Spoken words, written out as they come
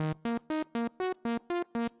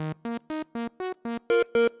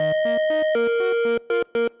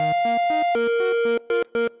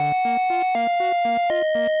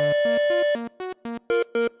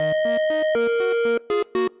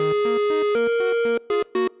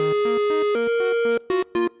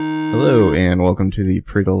Hello, and welcome to the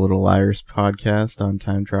Pretty Little Liars podcast on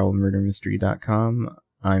TimeTravelMurderMystery.com.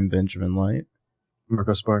 I'm Benjamin Light.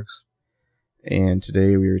 Marco Sparks. And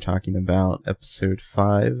today we are talking about episode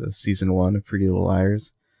 5 of season 1 of Pretty Little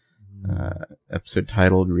Liars. Episode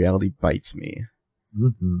titled Reality Bites Me.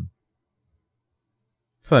 Mm-hmm.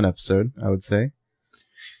 Fun episode, I would say.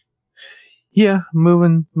 Yeah,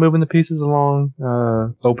 moving the pieces along,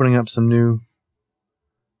 opening up some new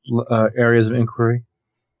areas of inquiry.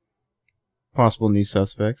 Possible new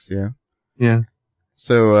suspects, yeah. Yeah.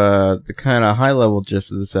 So, the kind of high-level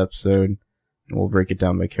gist of this episode, and we'll break it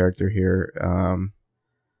down by character here.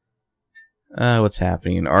 What's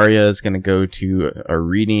happening? Arya is going to go to a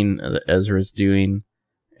reading that Ezra's doing,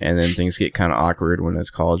 and then things get kind of awkward when his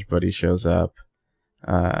college buddy shows up.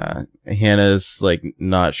 Hannah's, like,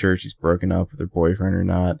 not sure if she's broken up with her boyfriend or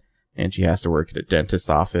not, and she has to work at a dentist's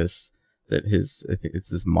office that I think it's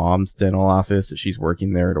his mom's dental office, that she's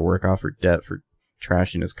working there to work off her debt for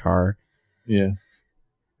trashing his car. Yeah.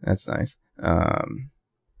 That's nice.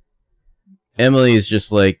 Emily is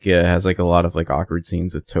just like, has like a lot of like awkward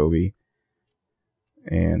scenes with Toby.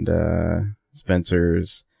 And,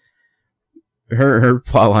 Spencer's, her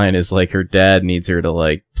plotline is like her dad needs her to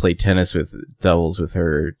like play tennis with doubles with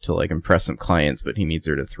her to like impress some clients, but he needs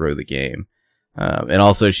her to throw the game. And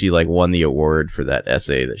also she like won the award for that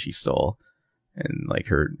essay that she stole. And like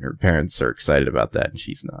her parents are excited about that and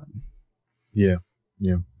she's not. Yeah.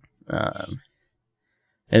 Yeah.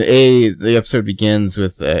 And the episode begins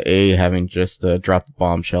with A having just dropped the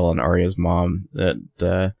bombshell on Arya's mom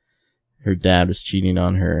that her dad was cheating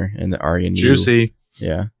on her and that Arya knew. Juicy.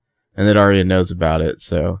 Yeah. And that Arya knows about it,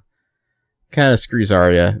 so kind of screws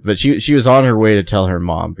Arya. But she was on her way to tell her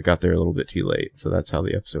mom, but got there a little bit too late. So that's how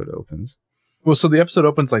the episode opens. Well, so the episode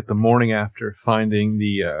opens like the morning after finding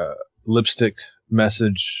the lipstick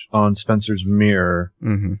message on Spencer's mirror.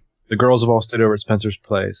 Mm-hmm. The girls have all stayed over at Spencer's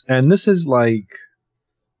place. And this is like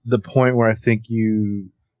the point where I think you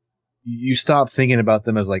stop thinking about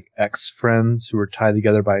them as like ex-friends who are tied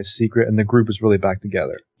together by a secret, and the group is really back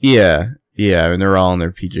together. Yeah, and they're all in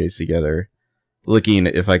their PJs together, looking,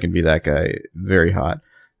 if I can be that guy, very hot.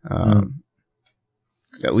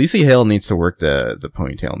 Lisa Hale needs to work the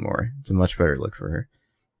ponytail more. It's a much better look for her.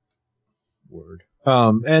 Word.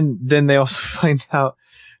 And then they also find out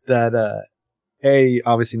that A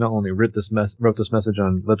obviously not only wrote this message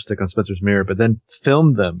on lipstick on Spencer's mirror, but then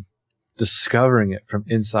filmed them discovering it from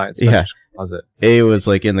inside Spencer's closet. A was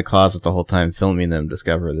like in the closet the whole time filming them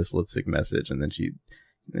discover this lipstick message, and then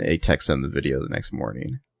A texts them the video the next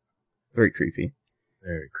morning. Very creepy.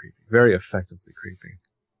 Very creepy. Very effectively creepy.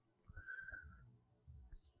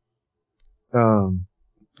 And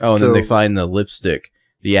then they find the lipstick,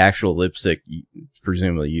 the actual lipstick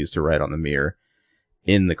presumably used to write on the mirror,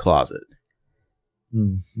 in the closet.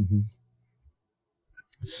 Mm-hmm.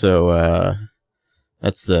 So,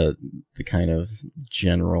 that's the kind of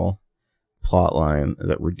general plot line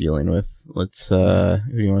that we're dealing with. Let's, who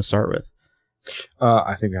do you want to start with?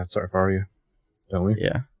 I think we have to start with Arya, don't we?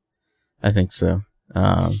 Yeah, I think so.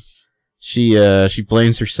 She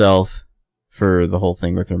blames herself for the whole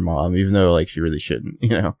thing with her mom, even though, like, she really shouldn't, you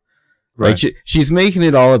know? Right. Like, she's making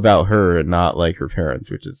it all about her and not, like, her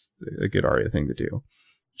parents, which is a good Arya thing to do.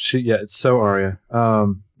 It's so Arya.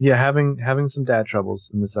 Having some dad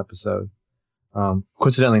troubles in this episode.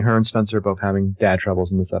 Coincidentally, her and Spencer are both having dad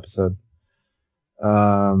troubles in this episode.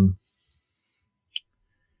 I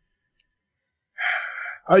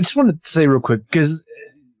just wanted to say real quick, because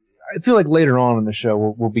I feel like later on in the show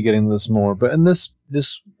we'll be getting this more, but in this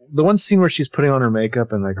the one scene where she's putting on her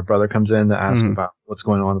makeup and like her brother comes in to ask about what's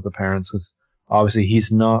going on with the parents, because obviously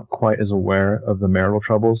he's not quite as aware of the marital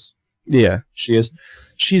troubles. Yeah. She is.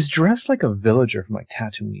 She's dressed like a villager from like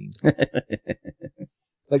Tatooine.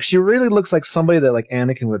 Like, she really looks like somebody that, like,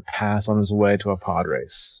 Anakin would pass on his way to a pod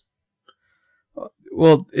race.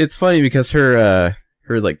 Well, it's funny because her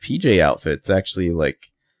like, PJ outfit's actually, like,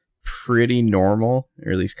 pretty normal,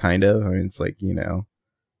 or at least kind of. I mean, it's like, you know,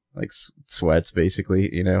 like, sweats, basically,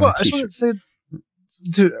 you know? Well, I just wanted to say,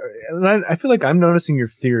 dude, and I feel like I'm noticing your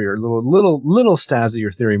theory, or little stabs at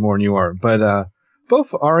your theory more than you are, but,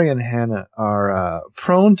 both Arya and Hannah are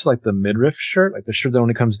prone to like the midriff shirt, like the shirt that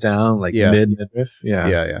only comes down like midriff.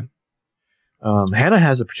 Yeah. Hannah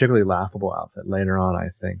has a particularly laughable outfit later on, I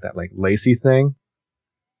think, that like lacy thing,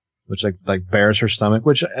 which like bears her stomach,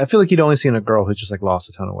 which I feel like you'd only see in a girl who's just like lost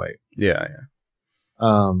a ton of weight. Yeah.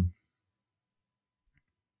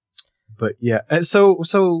 But yeah, and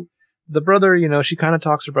so the brother, you know, she kind of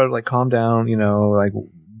talks to her brother like, calm down, you know, like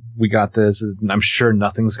we got this. And I'm sure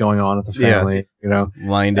nothing's going on at the family, you know.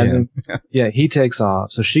 Lying to And him. then, he takes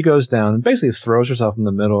off. So she goes down and basically throws herself in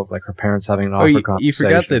the middle of like her parents having an awkward conversation. You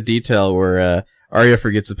forgot the detail where Arya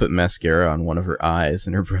forgets to put mascara on one of her eyes,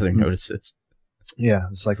 and her brother notices. Yeah,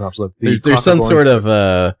 the Cyclops look. There's some sort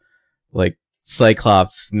of like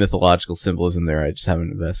Cyclops mythological symbolism there. I just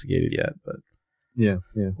haven't investigated yet, but yeah,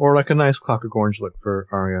 or like a nice Clockwork Orange look for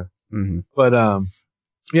Arya. Mm-hmm. But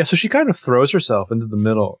so she kind of throws herself into the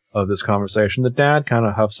middle of this conversation. The dad kind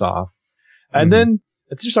of huffs off, and then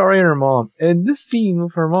it's just Arya and her mom. And this scene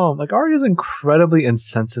with her mom, like Arya's incredibly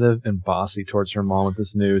insensitive and bossy towards her mom with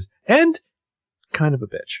this news, and kind of a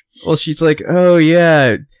bitch. Well, she's like, "Oh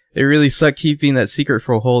yeah, it really sucked keeping that secret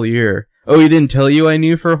for a whole year. Oh, he didn't tell you I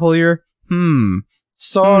knew for a whole year?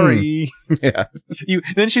 Sorry." Yeah.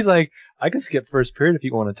 Then she's like, "I can skip first period if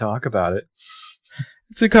you want to talk about it."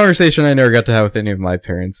 It's a conversation I never got to have with any of my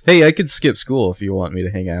parents. Hey, I could skip school if you want me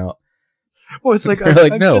to hang out. Well, it's like,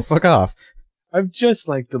 no, fuck off. I've just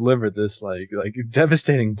like delivered this like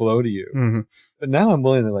devastating blow to you, Mm-hmm. but now I'm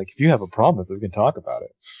willing to like, if you have a problem with it, we can talk about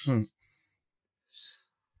it.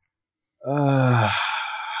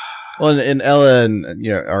 Well, and Ella and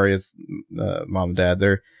Arya's mom and dad,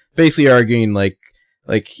 they're basically arguing like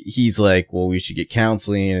he's like, well, we should get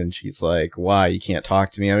counseling, and she's like, why? You can't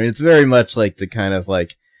talk to me. I mean, it's very much like the kind of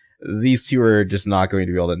like these two are just not going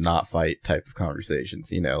to be able to not fight type of conversations.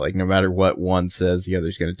 Like no matter what one says, the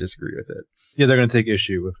other's going to disagree with it. Yeah, they're going to take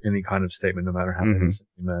issue with any kind of statement, no matter how innocent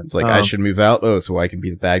you meant. It's like I should move out. Oh, so I can be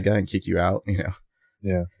the bad guy and kick you out. Yeah.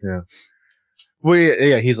 Well,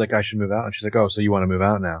 yeah. He's like, I should move out, and she's like, oh, so you want to move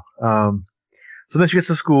out now? So then she gets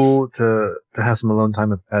to school to have some alone time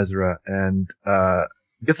with Ezra, and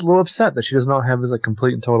gets a little upset that she does not have his like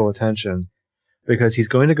complete and total attention, because he's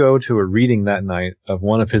going to go to a reading that night of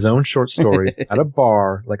one of his own short stories at a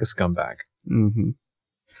bar like a scumbag. Mm-hmm.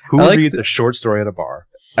 Who reads a short story at a bar?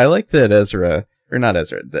 I like that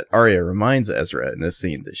that Arya reminds Ezra in this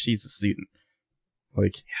scene that she's a student.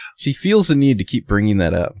 Like, she feels the need to keep bringing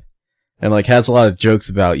that up. And, like, has a lot of jokes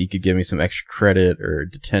about, you could give me some extra credit or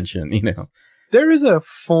detention, There is a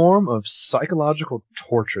form of psychological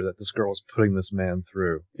torture that this girl is putting this man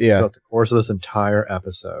through throughout the course of this entire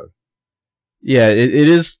episode. Yeah, it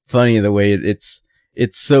is funny the way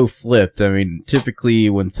it's so flipped. I mean, typically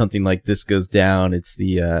when something like this goes down, it's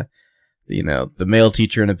the male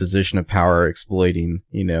teacher in a position of power exploiting,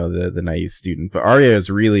 the naive student. But Arya is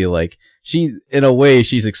really like, in a way,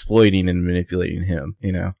 she's exploiting and manipulating him,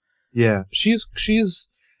 Yeah, she's.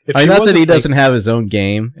 Not that he doesn't have his own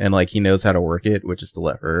game and like he knows how to work it, which is to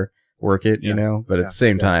let her work it, but at the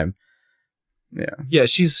same time, yeah,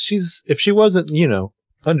 she's if she wasn't,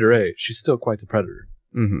 underage, she's still quite the predator.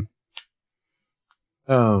 Mm-hmm.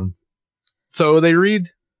 So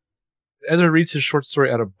Ezra reads his short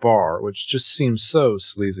story at a bar, which just seems so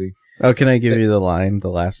sleazy. Oh, can I give you the line? The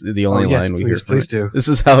only line we hear. Please do. This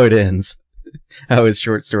is how it ends. How his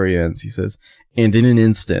short story ends. He says, "And in an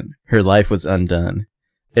instant, her life was undone.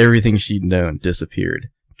 Everything she'd known disappeared,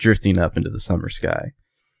 drifting up into the summer sky."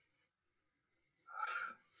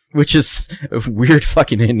 Which is a weird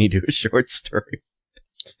fucking ending to a short story.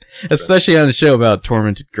 Especially on a show about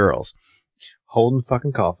tormented girls. Holden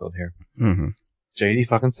fucking Caulfield here. Mm-hmm. JD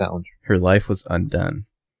fucking Salinger. Her life was undone.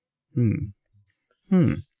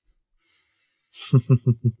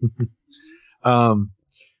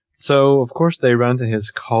 So, of course, they run to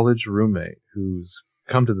his college roommate, who's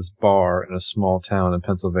come to this bar in a small town in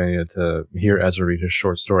Pennsylvania to hear Ezra read his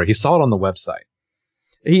short story. He saw it on the website.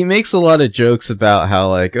 He makes a lot of jokes about how,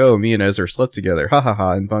 like, oh, me and Ezra slept together, ha ha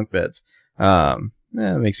ha, in bunk beds. It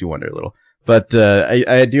makes you wonder a little. But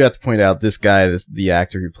I do have to point out this guy, the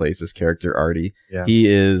actor who plays this character, Artie. Yeah. He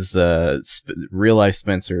is real life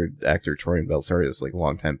Spencer actor Torian Belsorio's like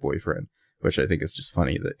longtime boyfriend, which I think is just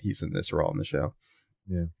funny that he's in this role in the show.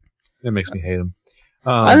 Yeah, it makes me hate him.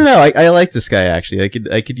 I don't know. I like this guy actually.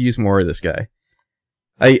 I could use more of this guy.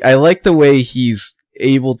 I like the way he's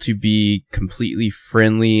able to be completely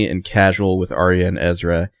friendly and casual with Arya and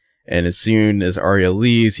Ezra, and as soon as Arya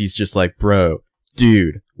leaves, he's just like, bro,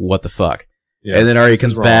 dude, what the fuck? Yeah, and then Arya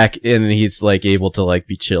comes back and he's like able to like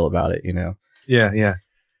be chill about it, Yeah.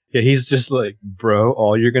 He's just like, bro,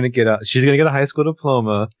 all you're gonna get she's gonna get a high school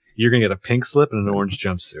diploma. You're gonna get a pink slip and an orange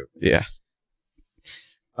jumpsuit. Yeah.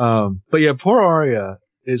 But yeah, poor Arya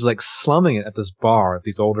is like slumming it at this bar with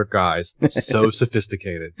these older guys, so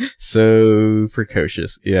sophisticated, so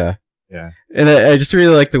precocious. Yeah. Yeah. And I just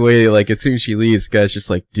really like the way, like, as soon as she leaves, the guy's just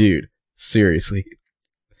like, dude, seriously.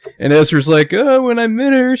 And Ezra's like, oh, when I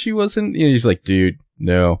met her, she wasn't, he's like, dude,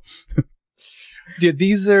 no. Dude,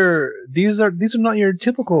 these are not your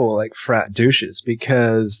typical like frat douches,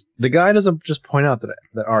 because the guy doesn't just point out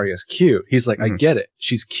that Arya's cute. He's like, I get it.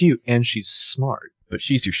 She's cute and she's smart. But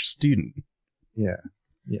she's your student. Yeah.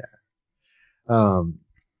 Also,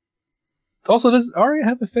 does Arya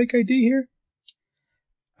have a fake ID here?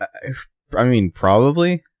 I mean,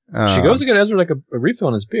 probably. She goes to get Ezra like a refill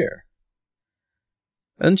on his beer.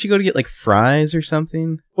 Doesn't she go to get like fries or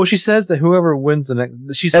something? Well, she says that whoever wins the next,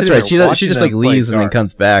 that's right. She just like leaves and then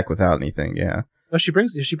comes back without anything. Yeah. No, she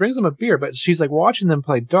brings them a beer, but she's like watching them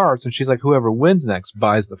play darts, and she's like, whoever wins next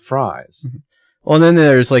buys the fries. Well, and then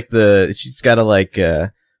there's like she's got to like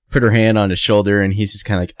put her hand on his shoulder, and he's just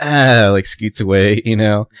kind of like scoots away,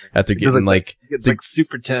 after getting it's like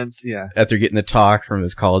super tense. Yeah. After getting the talk from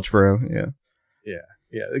his college bro. Yeah.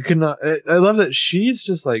 Yeah. It could not. I love that she's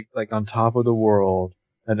just like on top of the world.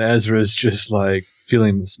 And Ezra's just like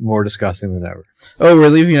feeling more disgusting than ever. Oh, we're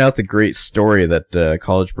leaving out the great story that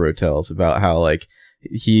College Bro tells about how like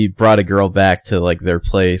he brought a girl back to like their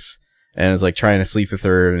place and was like trying to sleep with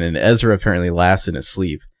her, and Ezra apparently laughs in his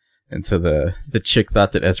sleep, and so the chick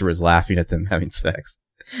thought that Ezra was laughing at them having sex.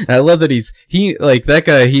 And I love that he's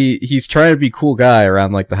trying to be cool guy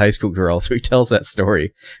around like the high school girl, so he tells that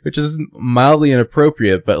story, which is mildly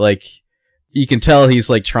inappropriate, but like. You can tell he's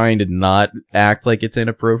like trying to not act like it's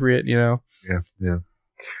inappropriate, Yeah.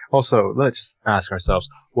 Also, let's just ask ourselves,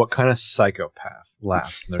 what kind of psychopath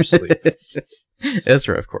laughs in their sleep?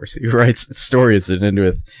 Ezra, of course. He writes stories that end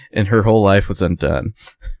with, and her whole life was undone.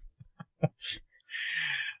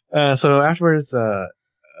 So afterwards,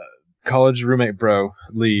 college roommate bro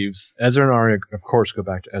leaves. Ezra and Arya, of course, go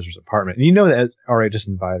back to Ezra's apartment. And you know that Arya just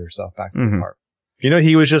invited herself back to the apartment.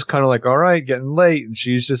 He was just kind of like, all right, getting late. And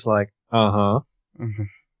she's just like,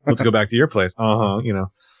 let's go back to your place.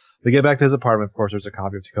 They get back to his apartment. Of course, there's a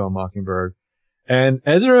copy of To Kill a Mockingbird. And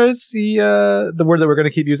Ezra is the word that we're going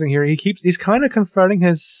to keep using here. He's kind of confronting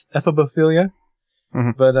his ephobophilia.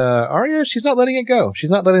 But Arya, she's not letting it go.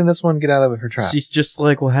 She's not letting this one get out of her trap. She's just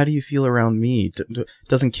like, well, how do you feel around me?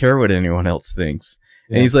 Doesn't care what anyone else thinks.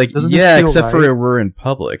 Yeah. And he's like, except for we're in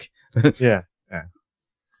public. Yeah.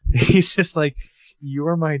 He's just like, you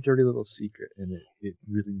are my dirty little secret, and it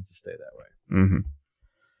really needs to stay that way.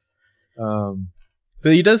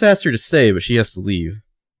 But he does ask her to stay, but she has to leave.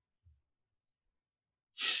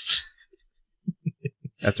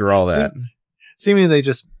 After all that. Seemingly they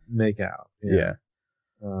just make out. Yeah.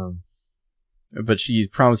 But she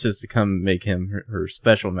promises to come make him her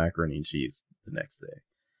special macaroni and cheese the next day.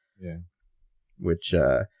 Yeah. Which,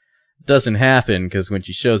 doesn't happen, because when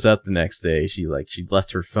she shows up the next day, she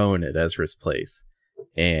left her phone at Ezra's place.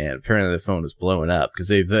 And apparently the phone was blowing up because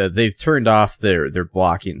they've turned off their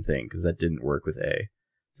blocking thing because that didn't work with A,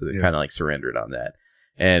 so they kind of like surrendered on that.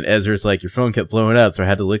 And Ezra's like, your phone kept blowing up, so I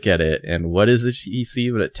had to look at it. And what is it he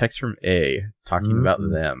see? But a text from A talking about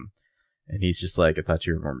them, and he's just like, I thought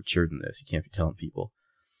you were more mature than this. You can't be telling people.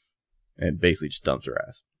 And basically just dumps her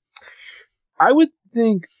ass. I would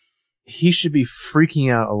think he should be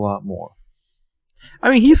freaking out a lot more. I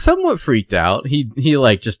mean, he's somewhat freaked out. He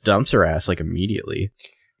like just dumps her ass like immediately.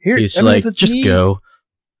 He's just go.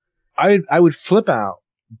 I would flip out,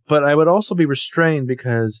 but I would also be restrained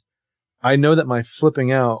because I know that my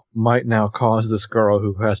flipping out might now cause this girl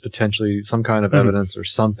who has potentially some kind of evidence or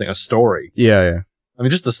something, a story. Yeah. I mean,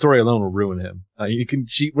 just the story alone will ruin him.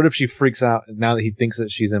 What if she freaks out now that he thinks that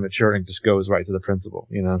she's immature and just goes right to the principal,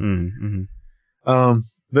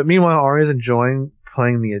 But meanwhile, Arya's enjoying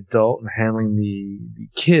playing the adult and handling the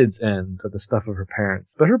kids' end of the stuff of her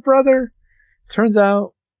parents. But her brother, turns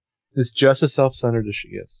out, is just as self-centered as she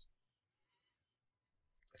is.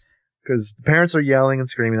 Because the parents are yelling and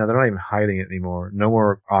screaming now. They're not even hiding it anymore. No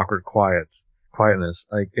more awkward quietness.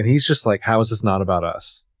 And he's just like, how is this not about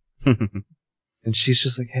us? And she's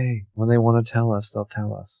just like, hey, when they want to tell us, they'll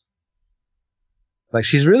tell us. Like,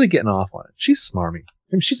 she's really getting off on it. She's smarmy.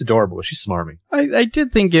 I mean, she's adorable, but she's smarmy. I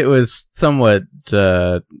did think it was somewhat,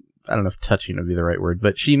 I don't know if touching would be the right word,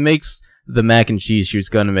 but she makes the mac and cheese she was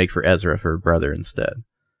going to make for Ezra for her brother instead.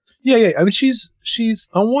 Yeah. I mean, she's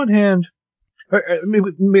on one hand, let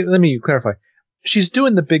me clarify. She's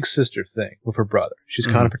doing the big sister thing with her brother. She's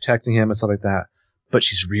kind of protecting him and stuff like that, but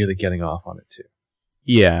she's really getting off on it too.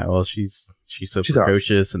 Yeah, well, she's so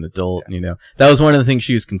precocious and adult, That was one of the things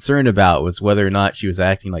she was concerned about, was whether or not she was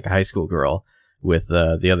acting like a high school girl with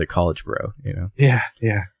the other college bro, Yeah.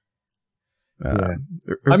 Her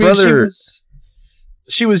I mean, brother,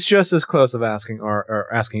 she was just as close of asking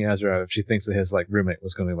asking Ezra if she thinks that his roommate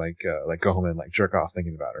was going to go home and jerk off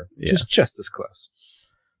thinking about her. Yeah. She's just as close.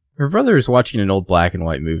 Her brother is watching an old black and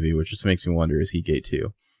white movie, which just makes me wonder, is he gay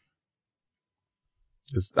too?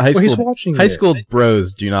 He's watching high school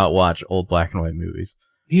bros do not watch old black and white movies.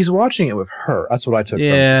 He's watching it with her. That's what I took from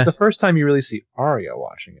it. It's the first time you really see Arya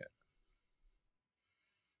watching it.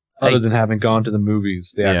 Other than having gone to the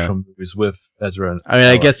movies, the actual movies with Ezra and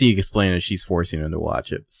I guess you could explain it. She's forcing him to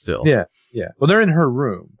watch it still. Yeah. Well, they're in her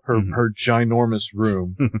room, her ginormous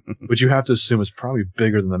room, which you have to assume is probably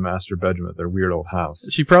bigger than the master bedroom at their weird old house.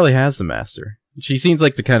 She probably has the master. She seems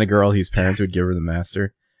like the kind of girl whose parents would give her the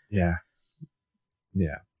master. Yeah.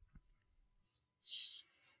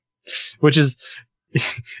 Which is,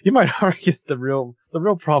 you might argue that the real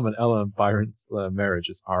problem in Ella and Byron's marriage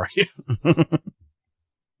is Arya.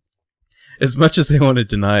 As much as they want to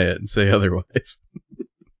deny it and say otherwise.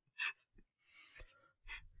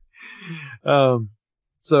 I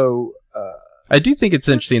do think it's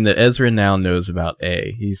interesting that Ezra now knows about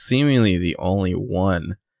A. He's seemingly the only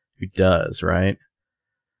one who does, right?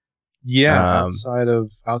 Yeah, outside of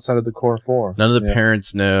the core four. None of the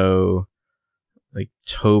parents know. Like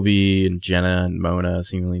Toby and Jenna and Mona,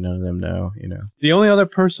 seemingly none of them know, you know. The only other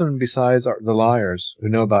person besides the liars who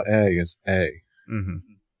know about A is A.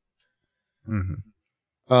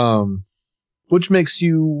 Which makes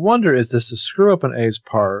you wonder, is this a screw up on A's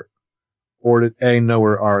part, or did A know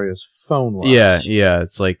where Arya's phone was? Yeah.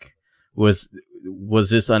 It's like, was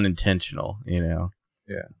this unintentional, you know?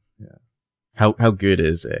 Yeah. How good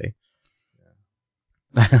is A?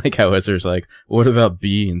 I like how Ezra's like, what about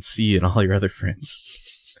B and C and all your other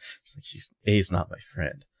friends? A's not my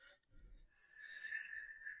friend.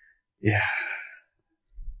 Yeah.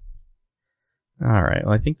 Alright,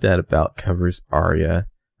 well I think that about covers Arya.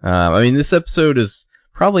 I mean, this episode is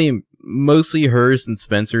probably mostly hers and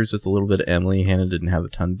Spencer's with a little bit of Emily. Hannah didn't have a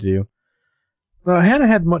ton to do. Hannah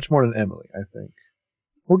had much more than Emily, I think.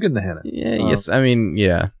 We'll get into Hannah. Yes, I mean,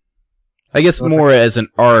 yeah. I guess more as an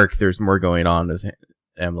arc, there's more going on with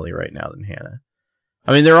Emily right now than Hannah.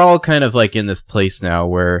 I mean, they're all kind of like in this place now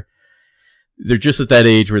where they're just at that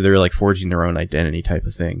age where they're like forging their own identity type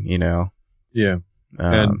of thing, you know? Yeah.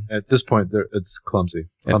 And at this point, it's clumsy.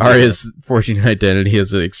 And Arya's forging an identity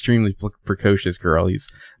as an extremely precocious girl. He's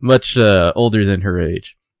much older than her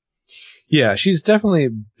age. Yeah, she's definitely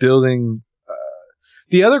building...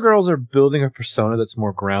 the other girls are building a persona that's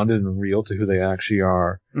more grounded and real to who they actually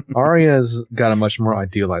are. Arya's got a much more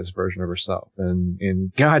idealized version of herself,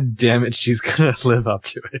 and god damn it, she's gonna live up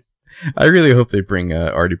to it. I really hope they bring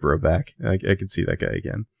Artie Bro back. I could see that guy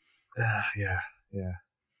again. Yeah.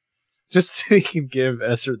 Just so he can give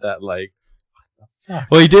Ezra that, like, what the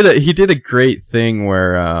fuck? Well, he did a great thing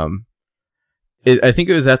where, I think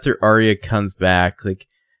it was after Arya comes back, like,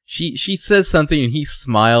 she says something and he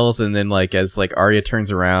smiles, and then, like, as, like, Arya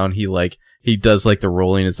turns around, he does, like, the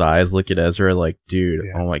rolling his eyes, look at Ezra, like, dude,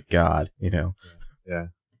 oh my god, you know? Yeah.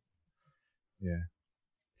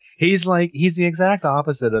 He's the exact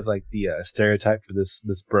opposite of, like, the stereotype for this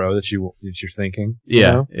bro that you're thinking. Yeah,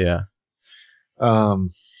 you know? Yeah.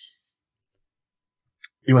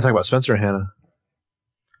 You want to talk about Spencer or Hannah?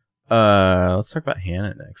 Let's talk about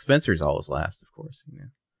Hannah next. Spencer's always last, of course. Yeah.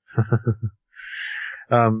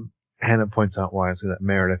 Hannah points out wisely that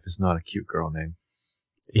Meredith is not a cute girl name.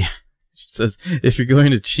 Yeah. She says, if you're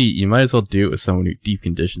going to cheat, you might as well do it with someone who deep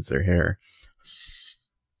conditions their hair.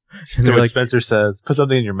 So what Spencer says, put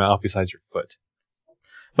something in your mouth besides your foot.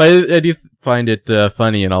 But I do find it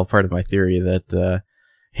funny, and all part of my theory, that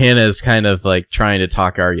Hannah is kind of like trying to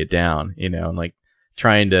talk Arya down, you know, and like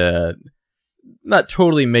trying to not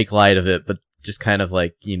totally make light of it, but just kind of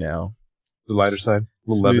like, you know, the lighter side, a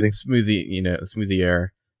little levity, smooth the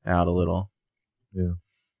air out a little. Yeah.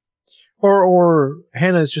 Or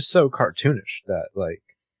Hannah is just so cartoonish that, like,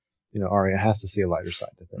 you know, Arya has to see a lighter side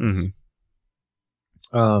to things.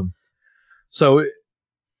 So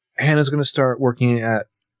Hannah's going to start working at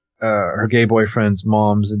her gay boyfriend's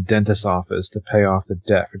mom's dentist's office to pay off the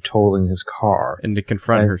debt for totaling his car. And to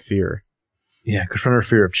confront her fear. Yeah, confront her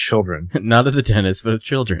fear of children. Not of the dentist, but of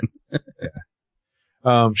children.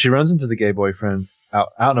 Yeah. She runs into the gay boyfriend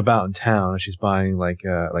out and about in town, and she's buying like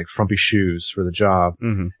frumpy shoes for the job.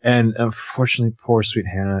 Mm-hmm. And unfortunately, poor sweet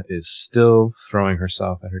Hannah is still throwing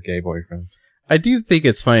herself at her gay boyfriend. I do think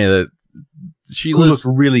it's funny that she looks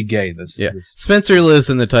really gay. Spencer lives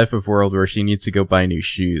in the type of world where she needs to go buy new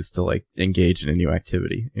shoes to like engage in a new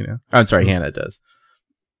activity, you know? I'm sorry, Hannah does.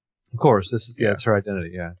 Of course, it's her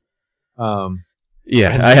identity, yeah. I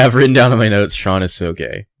have written down on my notes, Sean is so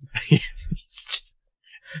gay.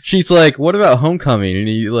 She's like, what about Homecoming? And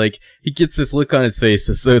he gets this look on his face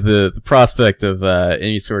as though the prospect of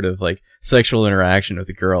any sort of like sexual interaction with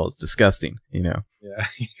a girl is disgusting, you know? Yeah,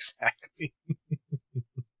 exactly.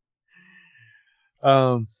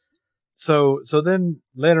 So then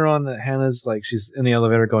later on, Hannah's like, she's in the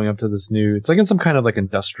elevator going up to this new, it's like in some kind of like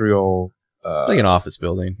industrial, like an office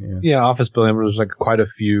building. Yeah. Yeah, office building where there's like quite a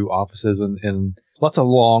few offices and lots of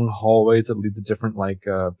long hallways that lead to different like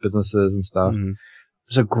businesses and stuff. Mm-hmm.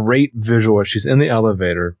 There's a great visual where she's in the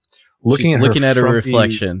elevator looking at her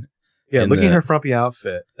reflection. Yeah, looking at her frumpy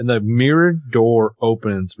outfit, and the mirrored door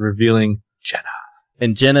opens, revealing Jenna.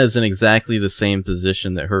 And Jenna is in exactly the same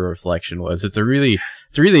position that her reflection was. It's a really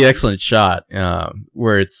excellent shot,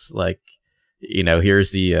 where it's like, you know,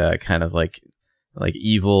 here's the kind of like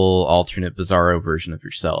evil, alternate, bizarro version of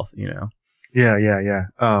yourself, you know. Yeah.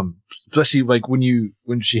 Especially like when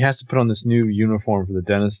she has to put on this new uniform for the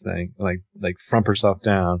dentist thing, like frump herself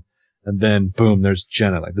down, and then boom, there's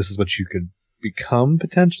Jenna. Like, this is what you could become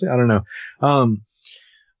potentially. I don't know.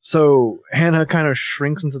 So Hannah kind of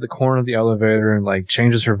shrinks into the corner of the elevator and like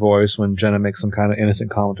changes her voice when Jenna makes some kind of innocent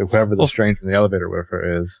comment to whoever the stranger in the elevator with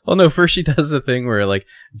her is. Well, no, first she does the thing where like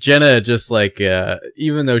Jenna just like,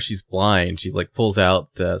 even though she's blind, she like pulls out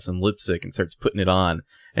some lipstick and starts putting it on.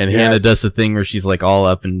 And Hannah does the thing where she's like all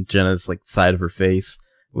up in Jenna's like side of her face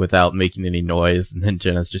without making any noise. And then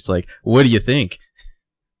Jenna's just like, what do you think?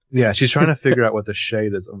 Yeah, she's trying to figure out what the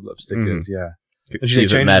shade of lipstick is. Yeah. And she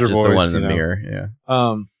changes her voice, the one in the mirror. Yeah.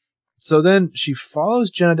 So then she follows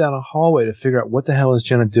Jenna down a hallway to figure out what the hell is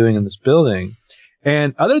Jenna doing in this building.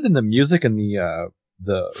 And other than the music and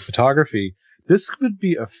the photography, this could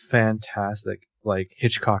be a fantastic like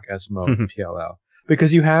Hitchcock-esque mode in PLL,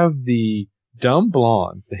 because you have the dumb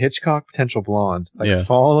blonde, the Hitchcock potential blonde,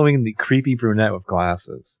 following the creepy brunette with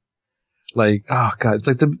glasses. Like, oh god, it's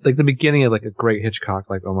like the beginning of like a great Hitchcock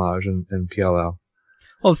like homage in PLL.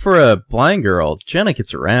 Well, for a blind girl, Jenna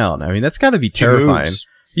gets around. I mean, that's got to be terrifying.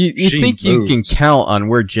 You think you can count on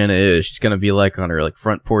where Jenna is? She's gonna be like on her like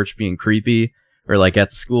front porch being creepy, or like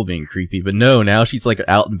at the school being creepy. But no, now she's like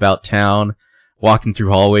out and about town, walking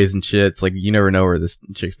through hallways and shit. It's like you never know where this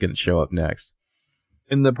chick's gonna show up next.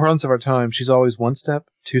 In the parlance of our time, she's always 1 step,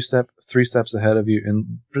 2 step, 3 steps ahead of you,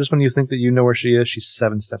 and just when you think that you know where she is, she's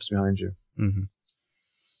 7 steps behind you. Mm-hmm.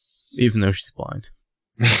 Even though she's blind.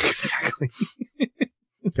 Exactly.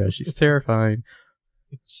 Because she's terrifying.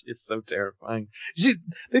 She's so terrifying.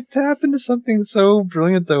 They tap into something so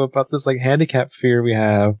brilliant though about this like handicap fear we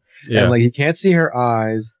have, and like you can't see her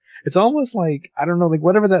eyes. It's almost like, I don't know, like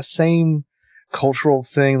whatever that same cultural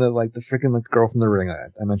thing that like the freaking like the girl from The Ring I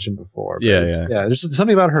mentioned before. Yeah. There's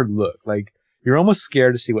something about her look. Like you're almost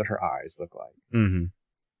scared to see what her eyes look like.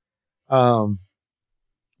 Mm-hmm.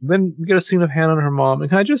 Then we get a scene of Hannah and her mom, and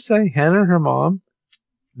can I just say, Hannah and her mom,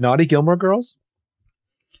 naughty Gilmore Girls.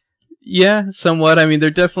 Yeah, somewhat. I mean, they're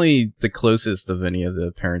definitely the closest of any of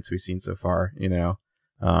the parents we've seen so far, you know.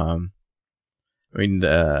 I mean,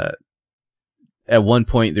 at one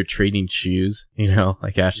point they're trading shoes, you know,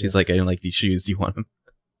 like Ashley's like, I don't like these shoes. Do you want them?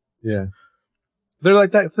 Yeah. They're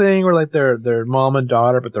like that thing where like they're mom and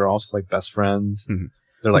daughter, but they're also like best friends. Mm-hmm.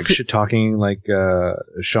 They're like shit talking, like,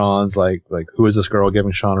 Sean's like, who is this girl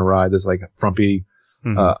giving Sean a ride? This like frumpy,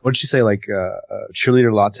 what did she say? Like,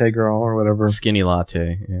 cheerleader latte girl or whatever. Skinny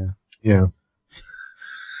latte. Yeah. Yeah.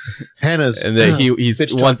 Hannah's and that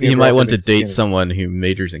he might want to date someone who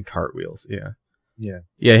majors in cartwheels. Yeah.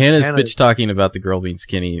 Hannah's bitch talking about the girl being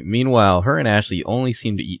skinny. Meanwhile, her and Ashley only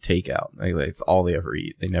seem to eat takeout. Like, it's all they ever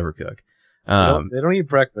eat. They never cook. They don't eat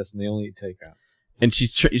breakfast, and they only eat takeout. And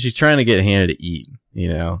she's trying to get Hannah to eat. You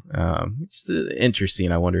know, which is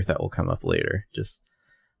interesting. I wonder if that will come up later. Just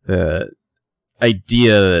the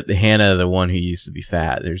idea that Hannah, the one who used to be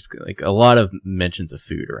fat, there's like a lot of mentions of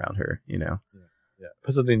food around her, you know. Yeah.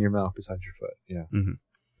 Put something in your mouth beside your foot. Yeah.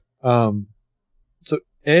 Mm-hmm. So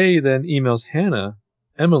A then emails Hannah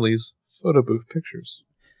Emily's photo booth pictures.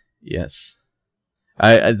 Yes.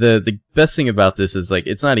 The best thing about this is like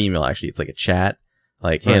it's not email actually, it's like a chat.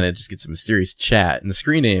 Like Hannah just gets a mysterious chat, and the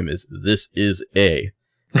screen name is "This is A,"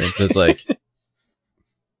 and it says like.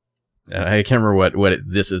 I can't remember what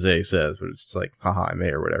 "This is A" says, but it's just like, haha, I'm A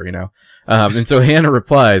or whatever, you know? And so Hannah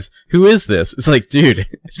replies, who is this? It's like, dude,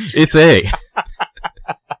 it's A.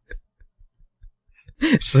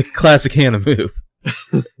 It's like a classic Hannah move.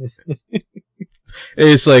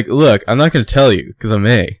 It's like, look, I'm not going to tell you because I'm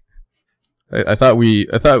A. I thought we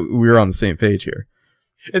were on the same page here.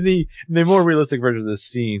 In the more realistic version of this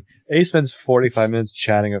scene, A spends 45 minutes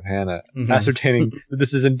chatting with Hannah, ascertaining that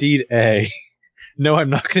this is indeed A. No, I'm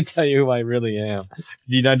not going to tell you who I really am.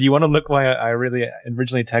 Do you want to look why I really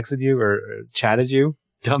originally texted you or chatted you?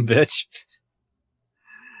 Dumb bitch.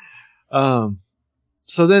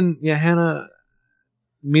 So then, Hannah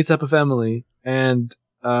meets up with Emily, and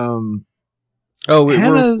we're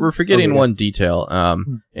forgetting one detail.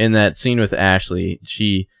 In that scene with Ashley,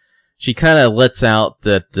 she she kind of lets out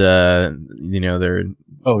that their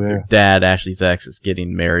dad, Ashley's ex, is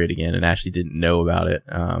getting married again, and Ashley didn't know about it.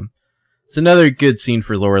 It's another good scene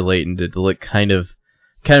for Laura Leighton to look kind of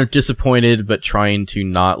disappointed, but trying to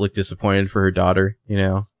not look disappointed for her daughter,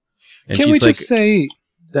 And can we just say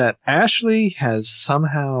that Ashley has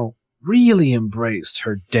somehow really embraced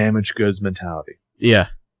her damaged goods mentality? Yeah.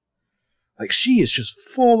 Like, she is just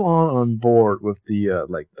full on board with the,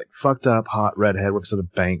 like fucked up hot redhead works at a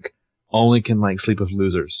bank, only can, sleep with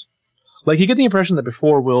losers. Like, you get the impression that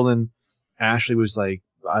before Wilden, Ashley was, I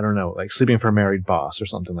don't know, sleeping with her married boss or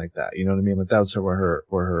something like that. You know what I mean? Like, that was where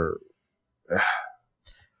her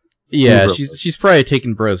yeah, she's probably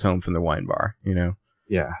taking bros home from the wine bar,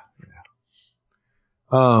 Yeah.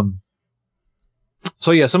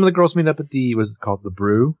 So yeah, some of the girls meet up at was it called the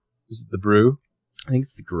Brew? Is it the Brew? I think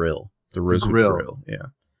it's the Grill. The Rosewood Grill. Yeah.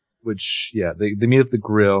 Which, yeah, they meet up at the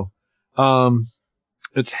Grill.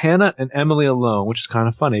 It's Hannah and Emily alone, which is kind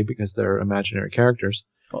of funny because they're imaginary characters.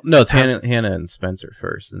 Well, no, it's Hannah and Spencer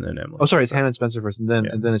first, and then Emily. Oh, sorry, it's Hannah and Spencer first, and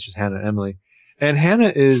then it's just Hannah and Emily. And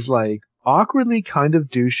Hannah is awkwardly kind of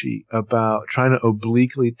douchey about trying to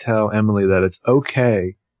obliquely tell Emily that it's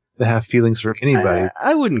okay to have feelings for anybody.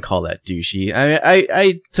 I wouldn't call that douchey.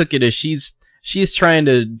 I took it as she's trying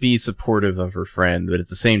to be supportive of her friend, but at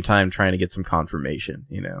the same time trying to get some confirmation,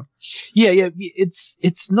 Yeah,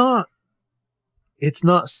 it's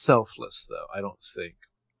not selfless though, I don't think.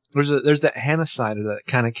 There's that Hannah side of that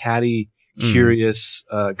kind of catty, curious,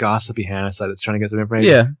 gossipy Hannah side that's trying to get some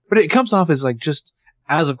information. Yeah. But it comes off as just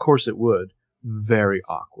as of course it would, very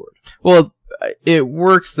awkward. Well, it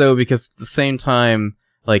works though because at the same time,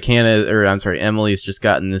 Emily's just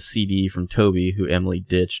gotten this CD from Toby, who Emily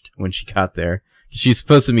ditched when she got there. She's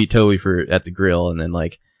supposed to meet Toby at the Grill, and then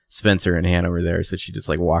Spencer and Hannah were there, so she just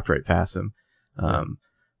walked right past him.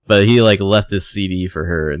 But he left this CD for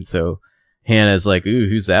her, and so Hannah's like, "Ooh,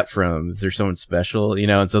 who's that from? Is there someone special?"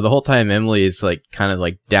 And so the whole time Emily is kind of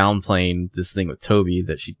downplaying this thing with Toby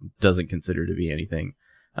that she doesn't consider to be anything.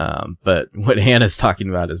 But what Hannah's talking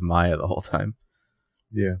about is Maya the whole time.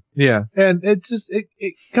 Yeah. And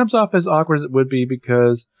it comes off as awkward as it would be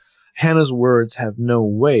because Hannah's words have no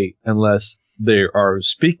weight unless they are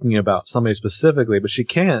speaking about somebody specifically, but she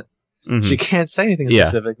can't say anything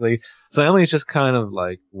specifically. So Emily's just kind of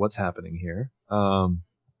what's happening here?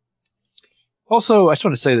 Also, I just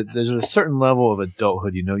want to say that there's a certain level of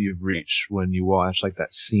adulthood you've reached when you watch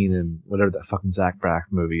that scene in whatever that fucking Zach Braff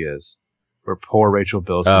movie is, where poor Rachel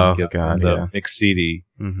Bilson gives him the mixed CD,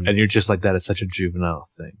 and you're just that is such a juvenile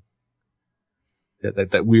thing.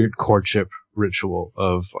 That weird courtship ritual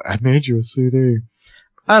of, I made you a CD.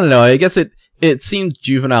 I don't know, I guess it seemed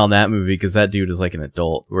juvenile in that movie because that dude is an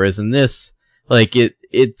adult, whereas in this,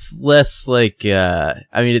 it's less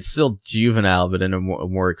it's still juvenile, but in a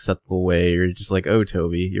more acceptable way. You're just oh,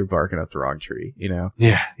 Toby, you're barking up the wrong tree,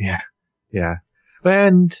 Yeah.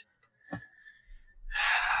 And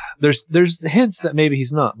there's hints that maybe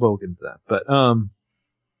he's not. We'll get into that, but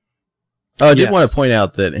I did want to point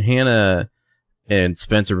out that Hannah and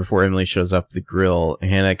Spencer, before Emily shows up at the Grill,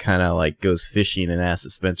 Hannah kind of goes fishing and asks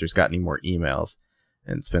if Spencer's got any more emails,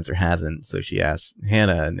 and Spencer hasn't. So she asks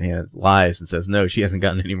Hannah, and Hannah lies and says no, she hasn't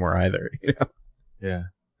gotten any more either. Yeah.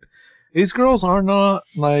 These girls are not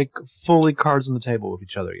fully cards on the table with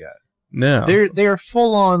each other yet. No, they are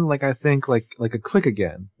full on I think a clique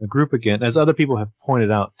again, a group again, as other people have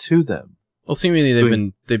pointed out to them. Well, seemingly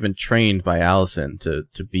they've been trained by Allison to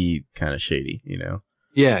be kind of shady,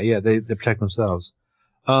 Yeah, they protect themselves.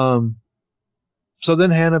 So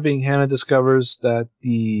then Hannah, being Hannah, discovers that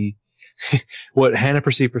what Hannah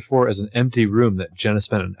perceived before as an empty room that Jenna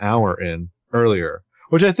spent an hour in earlier,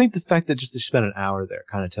 which I think the fact that just she spent an hour there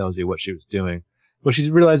kind of tells you what she was doing. But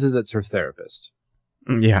she realizes it's her therapist.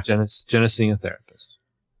 Yeah. Jenna's seeing a therapist.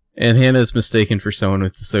 And Hannah's mistaken for someone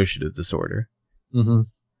with dissociative disorder. Mm-hmm.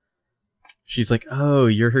 She's like, "Oh,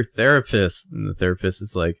 you're her therapist." And the therapist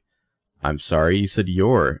is like, "I'm sorry, you said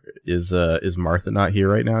you're. Is Martha not here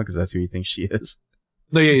right now? Because that's who you think she is."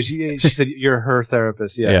 No, yeah, she said, "You're her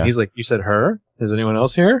therapist." Yeah. And he's like, "You said her? Is anyone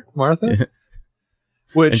else here? Martha?" Yeah.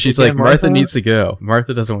 Which, and she's like, Martha needs to go.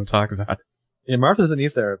 Martha doesn't want to talk about it. Yeah, Martha doesn't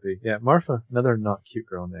need therapy. Yeah, Martha, another not cute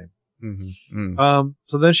girl name. Mm-hmm. Mm.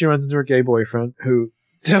 So then she runs into her gay boyfriend, who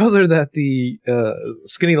tells her that the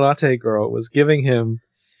skinny latte girl was giving him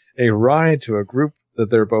a ride to a group that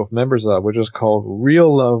they're both members of, which is called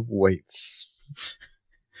Real Love Waits.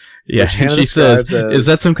 Yeah, and she says, "Is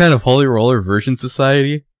that some kind of Holy Roller Virgin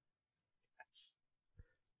Society?"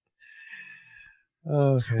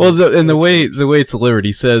 Okay. Well, the way it's delivered,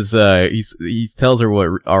 he says he tells her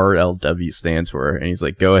what RLW stands for, and he's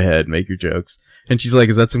like, "Go ahead, make your jokes." And she's like,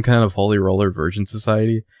 is that some kind of holy roller virgin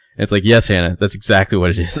society? And it's like, yes, Hannah, that's exactly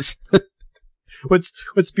what it is.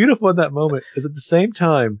 What's beautiful in that moment is at the same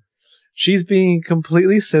time, she's being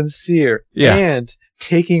completely sincere and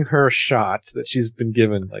taking her shot that she's been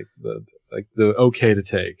given, like the okay to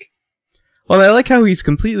take. Well, I like how he's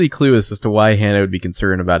completely clueless as to why Hannah would be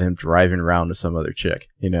concerned about him driving around with some other chick,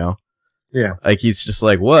 you know? Yeah. Like, he's just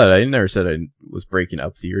like, what? I never said I was breaking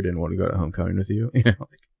up with you or didn't want to go to homecoming with you. You know?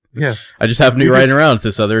 Yeah. I just happened to be riding around with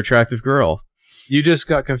this other attractive girl. You just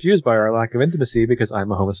got confused by our lack of intimacy because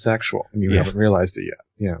I'm a homosexual and you haven't realized it yet.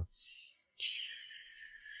 Yeah.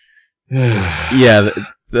 Yeah,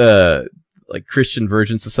 the like Christian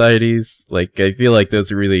virgin societies, like I feel like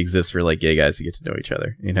those really exist for like gay guys to get to know each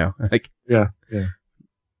other, you know? Like yeah.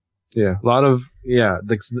 A lot of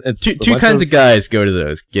it's two kinds of guys go to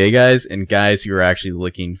those: gay guys and guys who are actually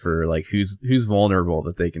looking for like who's vulnerable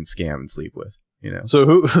that they can scam and sleep with, you know?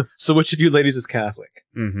 So which of you ladies is Catholic?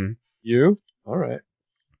 Mm-hmm. You? All right.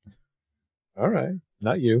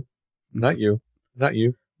 Not you. You.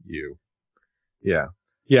 Yeah.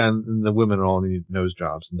 Yeah, and the women all need nose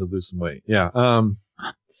jobs and to lose some weight. Yeah.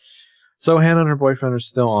 So Hannah and her boyfriend are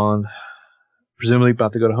still on, presumably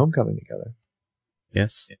about to go to homecoming together.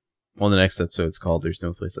 Yes. Yeah. Well, the next episode's called "There's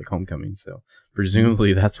No Place Like Homecoming," so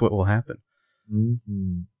presumably that's what will happen.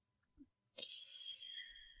 Mm-hmm.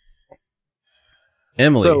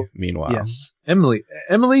 Emily, meanwhile. Yes. Emily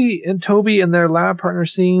and Toby and their lab partner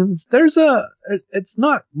scenes, it's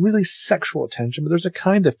not really sexual tension, but there's a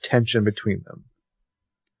kind of tension between them.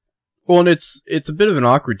 Well, and it's a bit of an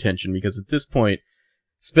awkward tension because at this point,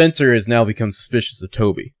 Spencer has now become suspicious of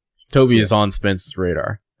Toby. Toby is on Spencer's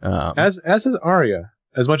radar. As is Arya.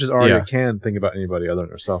 As much as Arya can think about anybody other than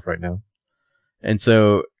herself right now. And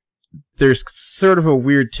so there's sort of a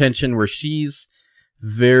weird tension where she's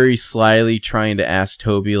very slyly trying to ask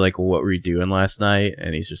Toby, like, what were you doing last night?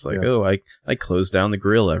 And he's just like, I close down the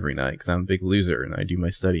grill every night because I'm a big loser and I do my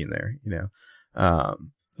study in there, you know.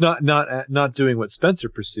 Not doing what Spencer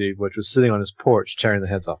perceived, which was sitting on his porch tearing the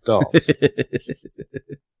heads off dolls.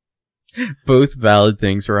 Both valid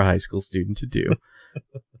things for a high school student to do.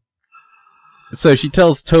 So she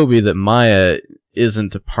tells Toby that Maya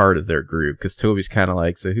isn't a part of their group because Toby's kind of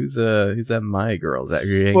like, so who's that Maya girl? Is that who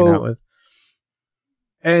you're hanging out with?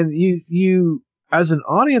 And you, as an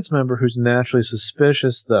audience member who's naturally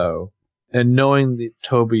suspicious, though, and knowing that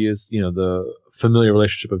Toby is, the familiar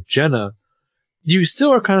relationship of Jenna, you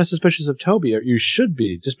still are kind of suspicious of Toby, or you should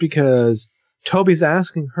be, just because Toby's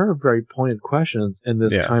asking her very pointed questions in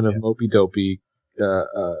this kind of mopey-dopey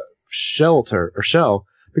shell,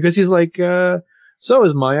 because he's like, so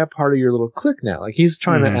is Maya part of your little clique now? Like, he's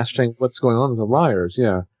trying to ascertain what's going on with the liars,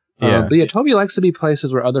 but Toby likes to be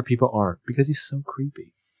places where other people aren't, because he's so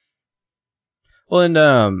creepy. Well,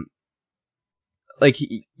 and, like,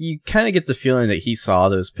 you kind of get the feeling that he saw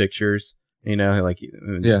those pictures, like,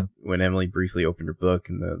 when Emily briefly opened her book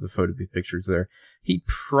and the photo pictures there, he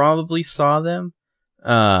probably saw them.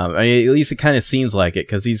 I mean, at least it kind of seems like it,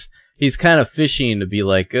 because he's kind of fishing to be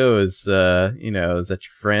like, oh, is that your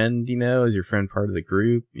friend, is your friend part of the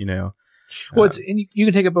group, Well, you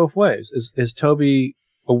can take it both ways. Is Toby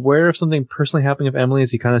aware of something personally happening with Emily?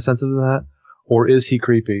 Is he kind of sensitive to that? Or is he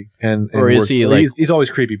creepy? Or is he like, he's always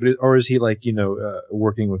creepy, or is he like,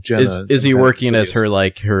 working with Jenna? Is he working as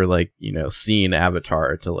her scene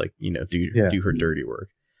avatar to like, do her dirty work?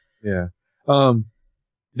 Yeah.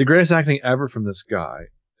 The greatest acting ever from this guy,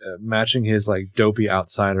 matching his like dopey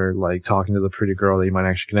outsider, like talking to the pretty girl that he might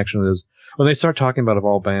actually connection with, is when they start talking about, of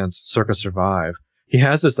all bands, Circa Survive. He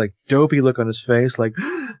has this like dopey look on his face, like,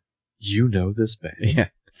 you know this band. Yeah.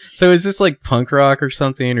 So is this like punk rock or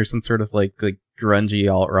something, or some sort of like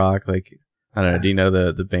grungy alt rock? Like, I don't know. Do you know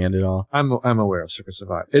the band at all? I'm aware of Circa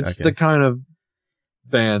Survive. It's the kind of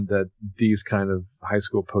band that these kind of high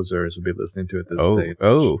school posers would be listening to at this stage.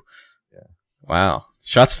 Oh, yeah. Wow.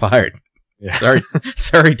 Shots fired. Yeah.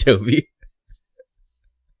 Sorry, Toby.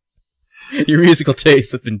 Your musical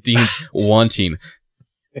tastes have been deemed wanting.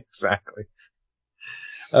 Exactly.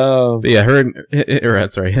 But yeah, him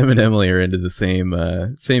and Emily are into the same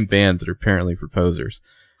bands that are apparently for posers.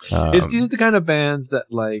 These are the kind of bands that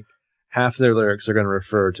like half their lyrics are going to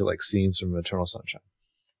refer to like scenes from Eternal Sunshine.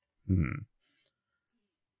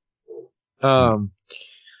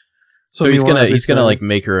 So he's gonna like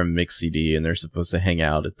make her a mix CD, and they're supposed to hang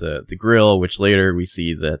out at the grill, which later we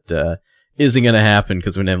see that isn't gonna happen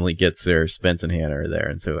because when Emily gets there, Spence and Hannah are there,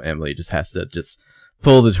 and so Emily just has to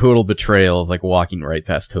pull the total betrayal of like walking right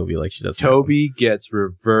past Toby like she does. Toby gets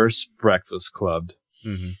reverse breakfast clubbed.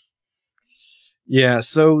 Yeah,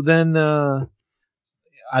 so then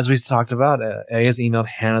as we talked about, A has emailed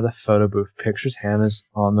Hannah the photo booth pictures. Hannah's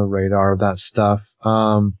on the radar of that stuff.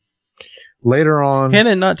 Later on,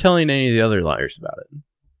 Hannah not telling any of the other liars about it.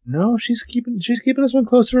 No, she's keeping this one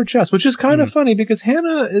close to her chest, which is kind of funny because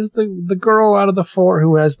Hannah is the girl out of the four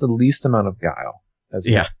who has the least amount of guile.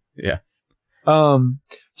 Yeah.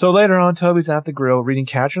 So later on, Toby's at the grill reading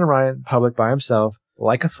Catcher in the Rye in public by himself,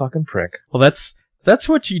 like a fucking prick. Well, that's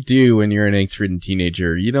what you do when you're an angst-ridden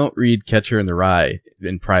teenager. You don't read Catcher in the Rye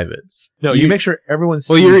in private. No, you make sure everyone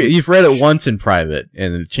sees you've read it once in private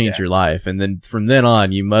and it changed your life, and then from then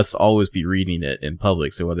on, you must always be reading it in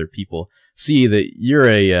public so other people see that you're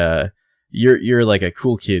like a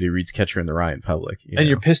cool kid who reads Catcher in the Rye in public.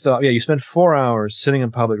 You're pissed off. Yeah, you spend 4 hours sitting in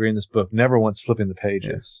public reading this book, never once flipping the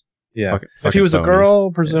pages. Yeah. If he was a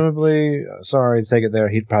girl, presumably, sorry to take it there,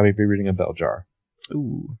 he'd probably be reading a bell jar.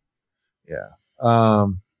 Ooh. Yeah.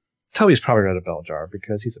 Toby's probably read a bell jar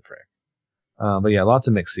because he's a prick. But yeah, lots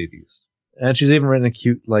of mixed CDs. And she's even written a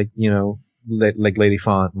cute, like Lady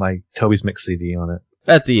Font, like Toby's mixed CD on it.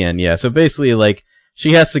 At the end, yeah. So basically, like,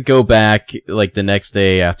 she has to go back, like, the next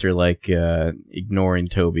day after, like, ignoring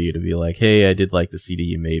Toby to be like, hey, I did like the CD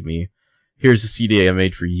you made me. Here's the CD I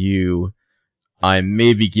made for you. I'm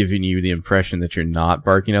maybe giving you the impression that you're not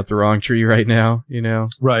barking up the wrong tree right now,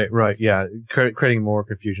 Right, yeah. Creating more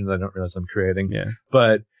confusion that I don't realize I'm creating. Yeah.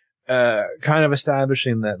 But kind of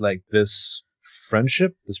establishing that, like, this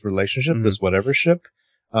friendship, this relationship, this whatever ship,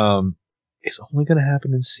 is only going to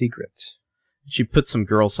happen in secret. She put some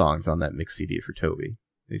girl songs on that mix CD for Toby.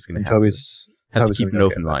 He's going to have to keep an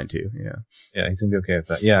open mind, too. Yeah. Yeah, he's going to be okay with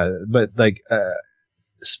that. Yeah, but, like,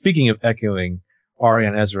 speaking of echoing Arya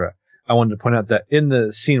and Ezra, I wanted to point out that in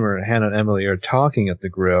the scene where Hannah and Emily are talking at the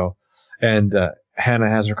grill, and Hannah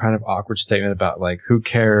has her kind of awkward statement about, like, who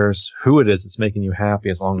cares who it is that's making you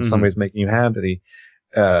happy as long as somebody's making you happy,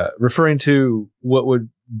 referring to what would,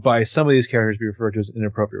 by some of these characters, be referred to as an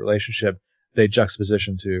inappropriate relationship, they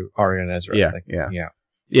juxtaposition to Arya and Ezra. Yeah,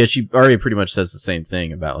 Yeah, Arya pretty much says the same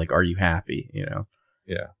thing about, like, are you happy, Yeah.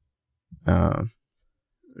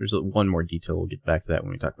 There's one more detail. We'll get back to that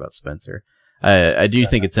when we talk about Spencer. I do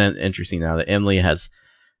think it's interesting now that Emily has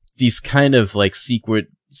these kind of, like, secret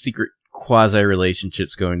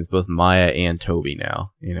quasi-relationships going with both Maya and Toby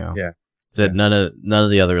now, Yeah. That none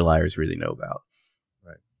of the other liars really know about.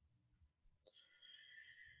 Right.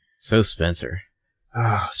 So Spencer.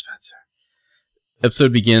 Oh, Spencer.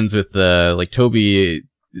 Episode begins with, like, Toby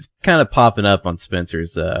is kind of popping up on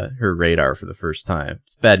Spencer's, her radar for the first time.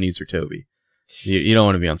 It's bad news for Toby. You don't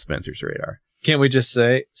want to be on Spencer's radar. Can't we just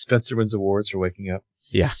say Spencer wins awards for waking up?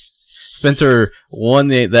 Yeah. Spencer won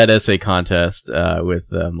that essay contest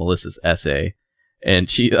with Melissa's essay. And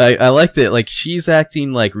I like that, like, she's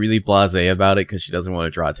acting, like, really blasé about it because she doesn't want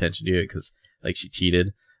to draw attention to it because, like, she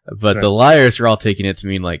cheated. But the liars are all taking it to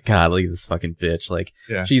mean, like, God, look at this fucking bitch. Like,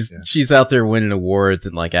 she's out there winning awards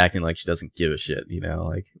and, like, acting like she doesn't give a shit,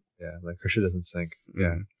 like. Yeah, like, her shit doesn't sink.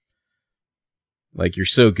 Yeah. Like, you're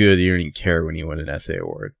so good that you don't even care when you win an essay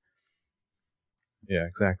award. Yeah,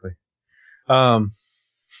 exactly. And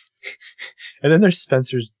then there's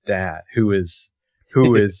Spencer's dad, who is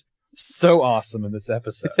so awesome in this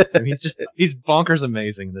episode. I mean, he's bonkers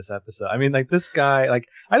amazing in this episode. I mean, like, this guy, like,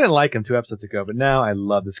 I didn't like him 2 episodes ago, but now I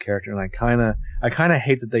love this character, and I kind of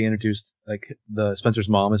hate that they introduced, like, the Spencer's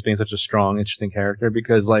mom as being such a strong, interesting character,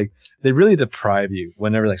 because, like, they really deprive you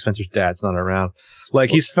whenever, like, Spencer's dad's not around. Like,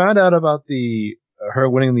 he's found out about her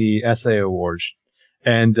winning the essay award,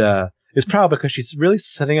 and it's probably because she's really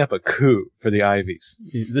setting up a coup for the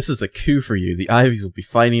Ivies. This is a coup for you. The Ivies will be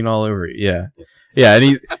fighting all over you. Yeah. Yeah,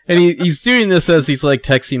 and he's doing this as he's, like,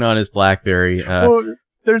 texting on his BlackBerry. Well,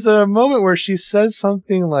 there's a moment where she says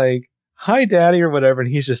something like, "Hi, Daddy," or whatever,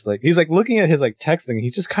 and he's looking at his, like, texting, and he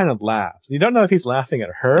just kind of laughs. You don't know if he's laughing at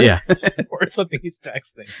her, or something he's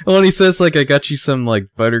texting. Well, and he says, like, "I got you some, like,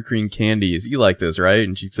 buttercream candies. You like those, right?"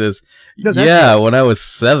 And she says, "Yeah, when I was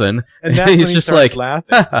 7." And that's when he just starts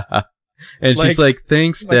laughing. And she's like,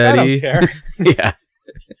 "Thanks, Daddy." I don't care. Yeah.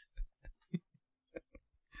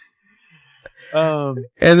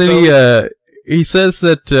 And then he says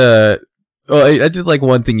that I did like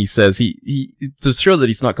one thing he says. He to show that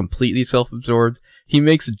he's not completely self-absorbed, he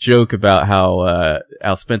makes a joke about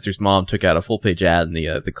how Spencer's mom took out a full-page ad in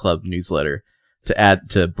the club newsletter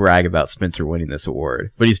to brag about Spencer winning this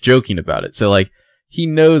award. But he's joking about it. So, like, he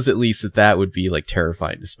knows at least that would be, like,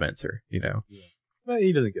 terrifying to Spencer, Yeah. Well,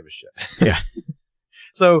 he doesn't give a shit. Yeah.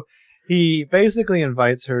 So he basically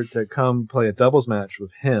invites her to come play a doubles match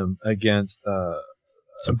with him against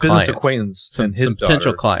some business acquaintance and his some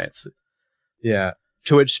potential clients. Yeah.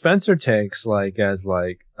 To which Spencer takes as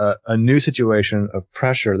a new situation of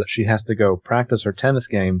pressure that she has to go practice her tennis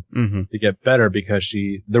game to get better because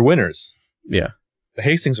they're winners. Yeah. The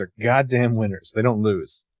Hastings are goddamn winners. They don't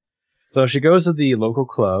lose. So she goes to the local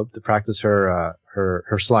club to practice her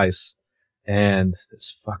slice. And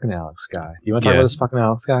this fucking Alex guy. You want to talk about this fucking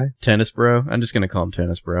Alex guy? Tennis bro? I'm just going to call him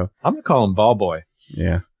tennis bro. I'm going to call him ball boy.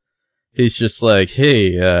 Yeah. He's just like,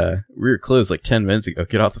 hey, we were closed like 10 minutes ago.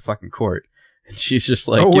 Get off the fucking court. And she's just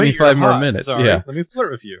like, give me 5 more minutes. Sorry. Yeah. Let me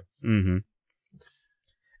flirt with you. Mm-hmm.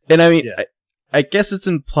 And I mean, I guess it's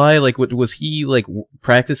implied, like, was he, like,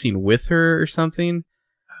 practicing with her or something?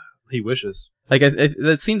 He wishes. Like,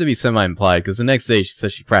 that seemed to be semi-implied, because the next day she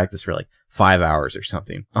says she practiced for, like, 5 hours or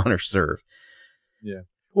something on her serve. Yeah.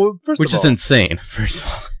 Well, which is insane, first of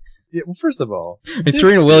all. Yeah, well, first of all.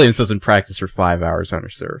 Serena Williams doesn't practice for 5 hours on her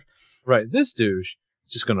serve. Right. This douche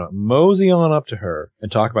is just going to mosey on up to her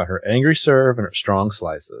and talk about her angry serve and her strong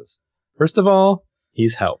slices. First of all,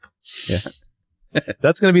 he's help. Yeah.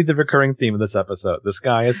 That's going to be the recurring theme of this episode. This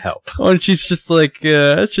guy is help. Oh, and she's just like,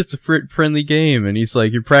 it's just a friendly game. And he's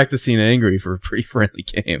like, you're practicing angry for a pretty friendly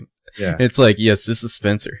game. Yeah. And it's like, yes, this is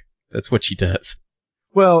Spencer. That's what she does.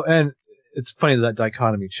 Well, and it's funny that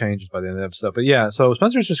dichotomy changes by the end of the episode. But yeah, so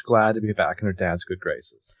Spencer's just glad to be back in her dad's good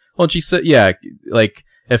graces. Well, and she said, yeah, like,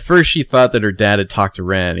 at first she thought that her dad had talked to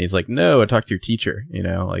Ren. He's like, no, I talked to your teacher. You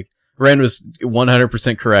know, like, Ren was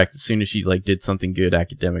 100% correct. As soon as she, like, did something good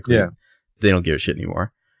academically, they don't give a shit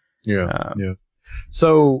anymore. Yeah. Yeah.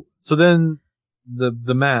 So then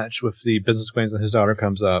the match with the business acquaintance and his daughter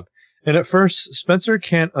comes up. And at first, Spencer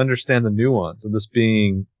can't understand the nuance of this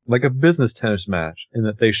being like a business tennis match and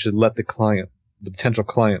that they should let the potential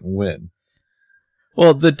client win.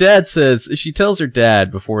 Well, the dad says, she tells her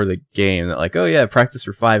dad before the game that, like, oh yeah, I practiced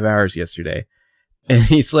for 5 hours yesterday. And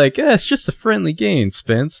he's like, yeah, it's just a friendly game,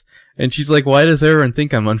 Spence. And she's like, why does everyone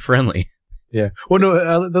think I'm unfriendly? Yeah. Well,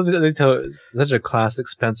 no, they tell it's such a classic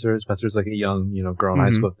Spencer. Spencer's like a young, girl in high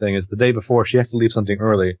school thing. Is the day before she has to leave something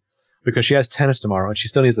early because she has tennis tomorrow and she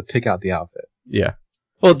still needs to pick out the outfit. Yeah.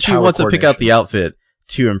 Well, she wants to pick out the outfit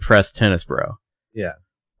to impress tennis bro. Yeah.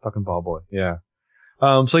 Fucking ball boy. Yeah.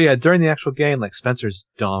 So yeah, during the actual game, like Spencer's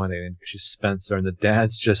dominating because she's Spencer and the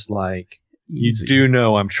dad's just like, you do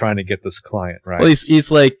know I'm trying to get this client, right? Well,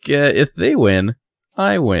 he's like, if they win,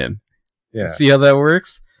 I win. Yeah. See how that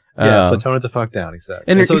works? Yeah, so tone it the fuck down, he says.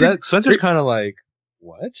 And so that Spencer's kind of like,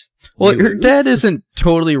 what? Well, her dad isn't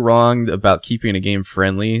totally wrong about keeping a game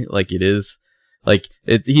friendly like it is. Like,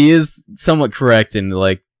 he is somewhat correct in,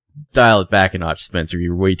 like, dial it back a notch, Spencer.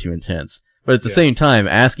 You're way too intense. But at the same time,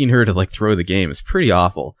 asking her to, like, throw the game is pretty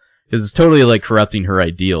awful. Because it's totally, like, corrupting her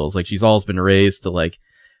ideals. Like, she's always been raised to, like,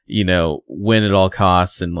 win at all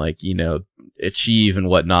costs and, like, achieve and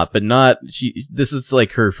whatnot. But this is,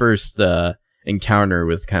 like, her first, encounter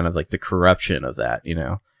with kind of, like, the corruption of that,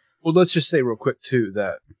 Well, let's just say real quick, too,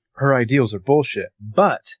 that her ideals are bullshit.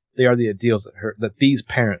 But they are the ideals that these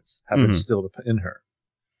parents have instilled in her.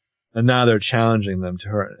 And now they're challenging them to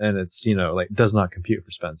her. And it's, does not compute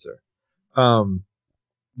for Spencer.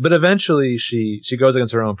 But eventually she goes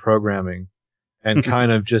against her own programming and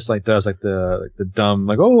kind of just like does like the dumb,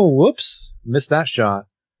 like, oh, whoops, missed that shot.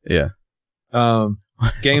 Yeah.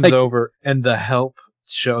 Game's over and the help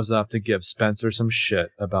shows up to give Spencer some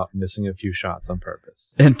shit about missing a few shots on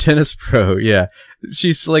purpose. And Tennis Bro, yeah.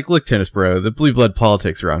 She's like, look, Tennis Bro, the blue blood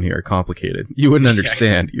politics around here are complicated. You wouldn't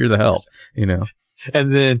understand. You're the help,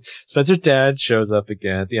 And then Spencer's dad shows up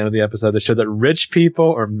again at the end of the episode to show that rich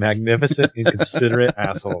people are magnificent, inconsiderate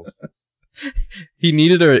assholes.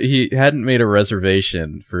 He hadn't made a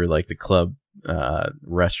reservation for like the club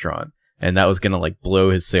restaurant, and that was gonna like blow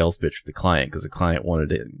his sales pitch with the client because the client wanted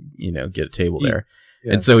to get a table there.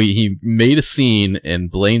 Yeah. And so he made a scene and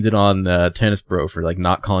blamed it on Tennis Bro for like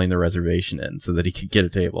not calling the reservation in so that he could get a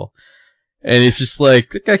table. And it's just like,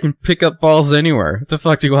 that guy can pick up balls anywhere. What the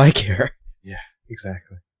fuck do I care? Yeah.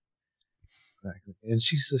 Exactly. And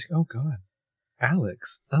she's just, oh god,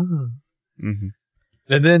 Alex. Oh. Mm-hmm.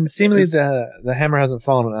 And then seemingly the hammer hasn't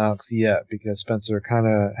fallen on Alex yet because Spencer kind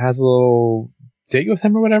of has a little date with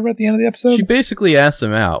him or whatever at the end of the episode. She basically asks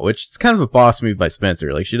him out, which is kind of a boss move by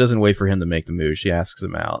Spencer. Like, she doesn't wait for him to make the move. She asks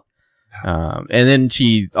him out. And then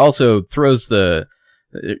she also throws her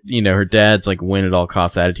dad's like win at all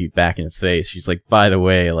costs attitude back in his face. She's like, by the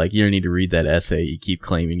way, like, you don't need to read that essay you keep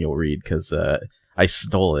claiming you'll read because I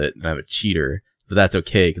stole it and I'm a cheater, but that's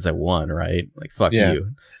okay because I won, right? Like, fuck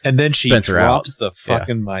you. And then she drops the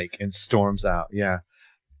fucking mic and storms out. Yeah.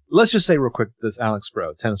 Let's just say real quick, this Alex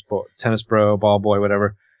Bro, tennis bro, ball boy,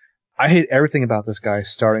 whatever. I hate everything about this guy,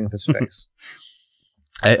 starting with his face.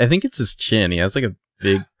 I think it's his chin. He has like a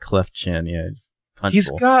big cleft chin. Yeah,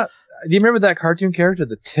 punchable. Do you remember that cartoon character,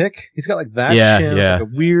 the Tick? He's got like that chin, like a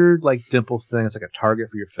weird like dimple thing. It's like a target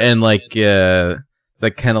for your face. And like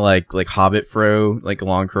that kind of like Hobbit fro, like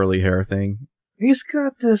long curly hair thing. He's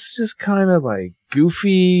got this just kind of like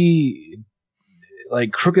goofy,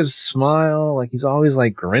 like crooked smile. Like he's always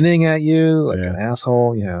like grinning at you like an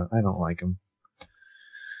asshole. Yeah, I don't like him.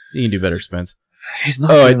 You can do better, Spence. He's not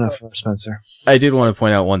good enough for Spencer. I did want to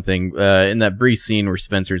point out one thing. In that brief scene where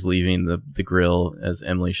Spencer's leaving the grill as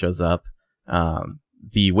Emily shows up,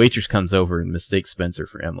 the waitress comes over and mistakes Spencer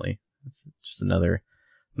for Emily. It's just another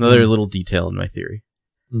little detail in my theory.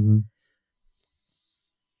 Mm-hmm.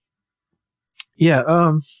 Yeah.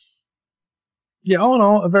 Yeah. All in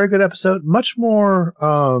all, a very good episode. Much more.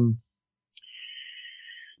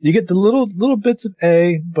 You get the little bits of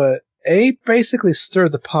A, but A basically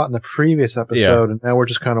stirred the pot in the previous episode, and now we're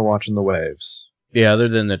just kind of watching the waves. Yeah. Other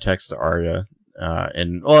than the text to Arya,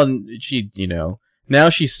 and she, now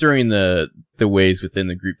she's stirring the waves within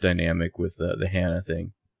the group dynamic with the Hannah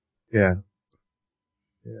thing. Yeah.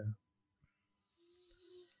 Yeah.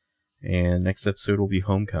 And next episode will be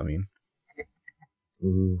Homecoming.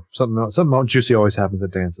 Ooh, something juicy always happens at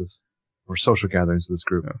dances or social gatherings of this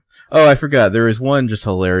group. Oh, I forgot. There was one just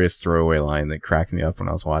hilarious throwaway line that cracked me up when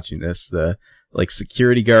I was watching this. The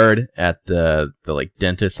security guard at the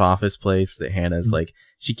dentist office place that Hannah's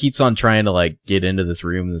she keeps on trying to get into this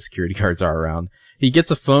room and the security guards are around. He gets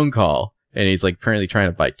a phone call and he's apparently trying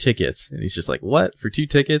to buy tickets and he's just like, what? For 2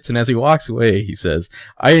 tickets? And as he walks away, he says,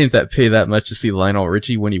 I didn't pay that much to see Lionel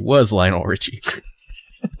Richie when he was Lionel Richie.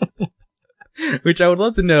 Which I would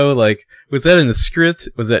love to know, was that in the script?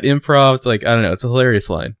 Was that improv? It's I don't know. It's a hilarious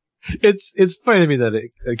line. It's funny to me that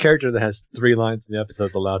a character that has 3 lines in the episode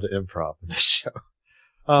is allowed to improv in the show.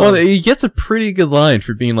 Well, he gets a pretty good line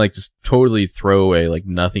for being just totally throwaway,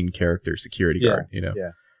 nothing character security guard,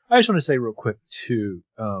 Yeah. I just want to say real quick, too,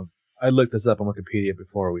 I looked this up on Wikipedia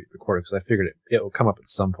before we recorded because I figured it will come up at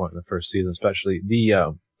some point in the first season, especially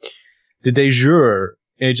the de jure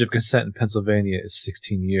age of consent in Pennsylvania is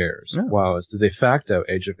 16 years, while the de facto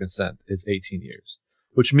age of consent is 18 years,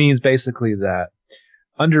 which means basically that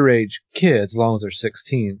underage kids, as long as they're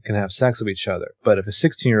 16, can have sex with each other. But if a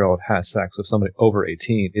 16-year-old has sex with somebody over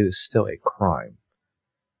 18, it is still a crime.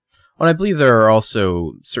 Well, I believe there are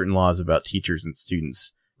also certain laws about teachers and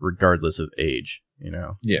students, regardless of age,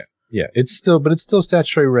 Yeah. It's still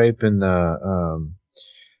statutory rape and, I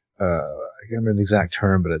can't remember the exact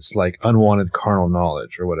term, but it's unwanted carnal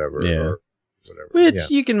knowledge or whatever. Yeah. Or whatever.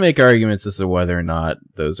 Which you can make arguments as to whether or not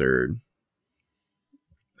those are,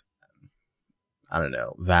 I don't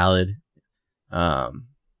know, valid.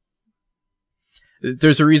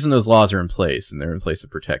 There's a reason those laws are in place, and they're in place to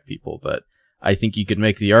protect people, but I think you could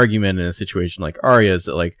make the argument in a situation like Arya's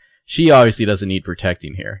that, she obviously doesn't need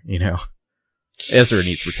protecting here, Ezra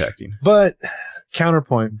needs protecting. But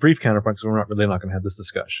brief counterpoint, because we're not going to have this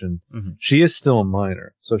discussion. Mm-hmm. She is still a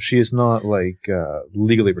minor, so she is not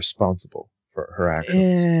legally responsible for her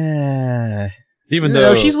actions. Yeah. Even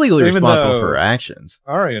though she's legally responsible for her actions.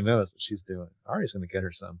 Arya knows what she's doing. Arya's going to get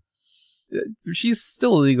her some. She's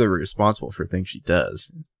still legally responsible for things she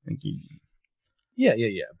does. Yeah.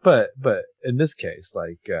 But in this case,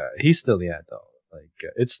 he's still the adult.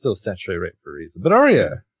 It's still statutory rape for a reason. But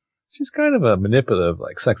Arya, she's kind of a manipulative,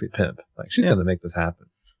 sexy pimp. She's going to make this happen.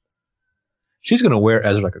 She's going to wear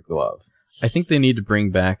Ezra like a glove. I think they need to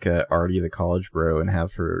bring back Artie, the college bro, and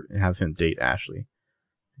have him date Ashley. I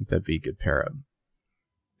think that'd be a good pair up.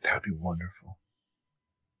 That would be wonderful.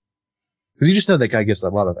 Because you just know that guy gives a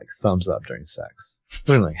lot of thumbs up during sex.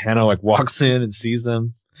 When Hannah walks in and sees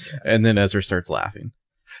them, and then Ezra starts laughing.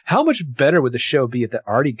 How much better would the show be if that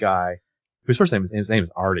Artie guy, whose first name his name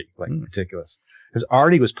is Artie, ridiculous. Because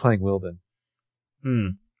Artie was playing Wilden.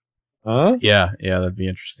 Huh? Yeah, that'd be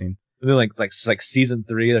interesting. And then like season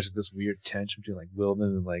 3, there's this weird tension between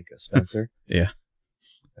Wilden and Spencer. Yeah.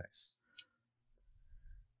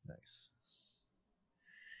 Nice.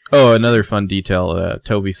 Oh, another fun detail.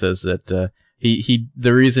 Toby says that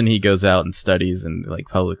the reason he goes out and studies and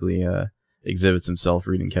publicly exhibits himself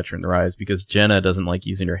reading Catcher in the Rye is because Jenna doesn't like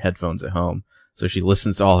using her headphones at home, so she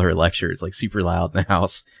listens to all her lectures super loud in the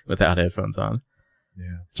house without headphones on.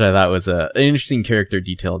 Yeah, which I thought was an interesting character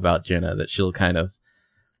detail about Jenna, that she'll kind of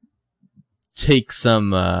take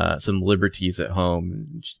some liberties at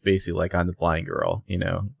home. She's basically I'm the blind girl,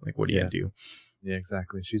 what are you gonna do? Yeah,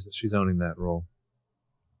 exactly. She's owning that role.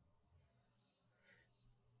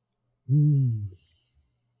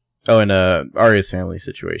 Oh, and Arya's family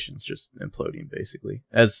situation's just imploding, basically,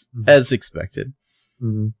 as expected.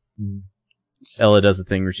 Mm-hmm. Ella does a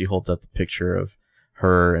thing where she holds up the picture of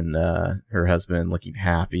her and her husband looking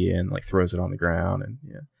happy, and like throws it on the ground, and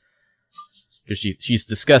yeah, because she's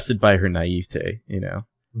disgusted by her naivete, you know.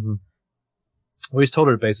 Mm-hmm. Well, he's told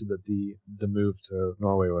her basically that the move to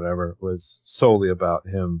Norway or whatever was solely about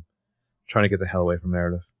him trying to get the hell away from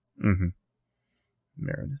Meredith. Mm-hmm.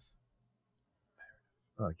 Meredith.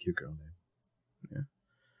 Oh, cute girl name. Yeah.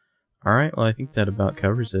 All right. Well, I think that about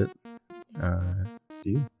covers it. Do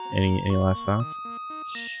you? Any last thoughts?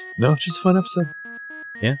 No, just a fun episode.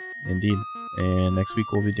 Yeah, indeed. And next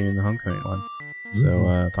week we'll be doing the Homecoming one.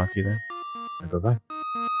 So talk to you then. Bye-bye.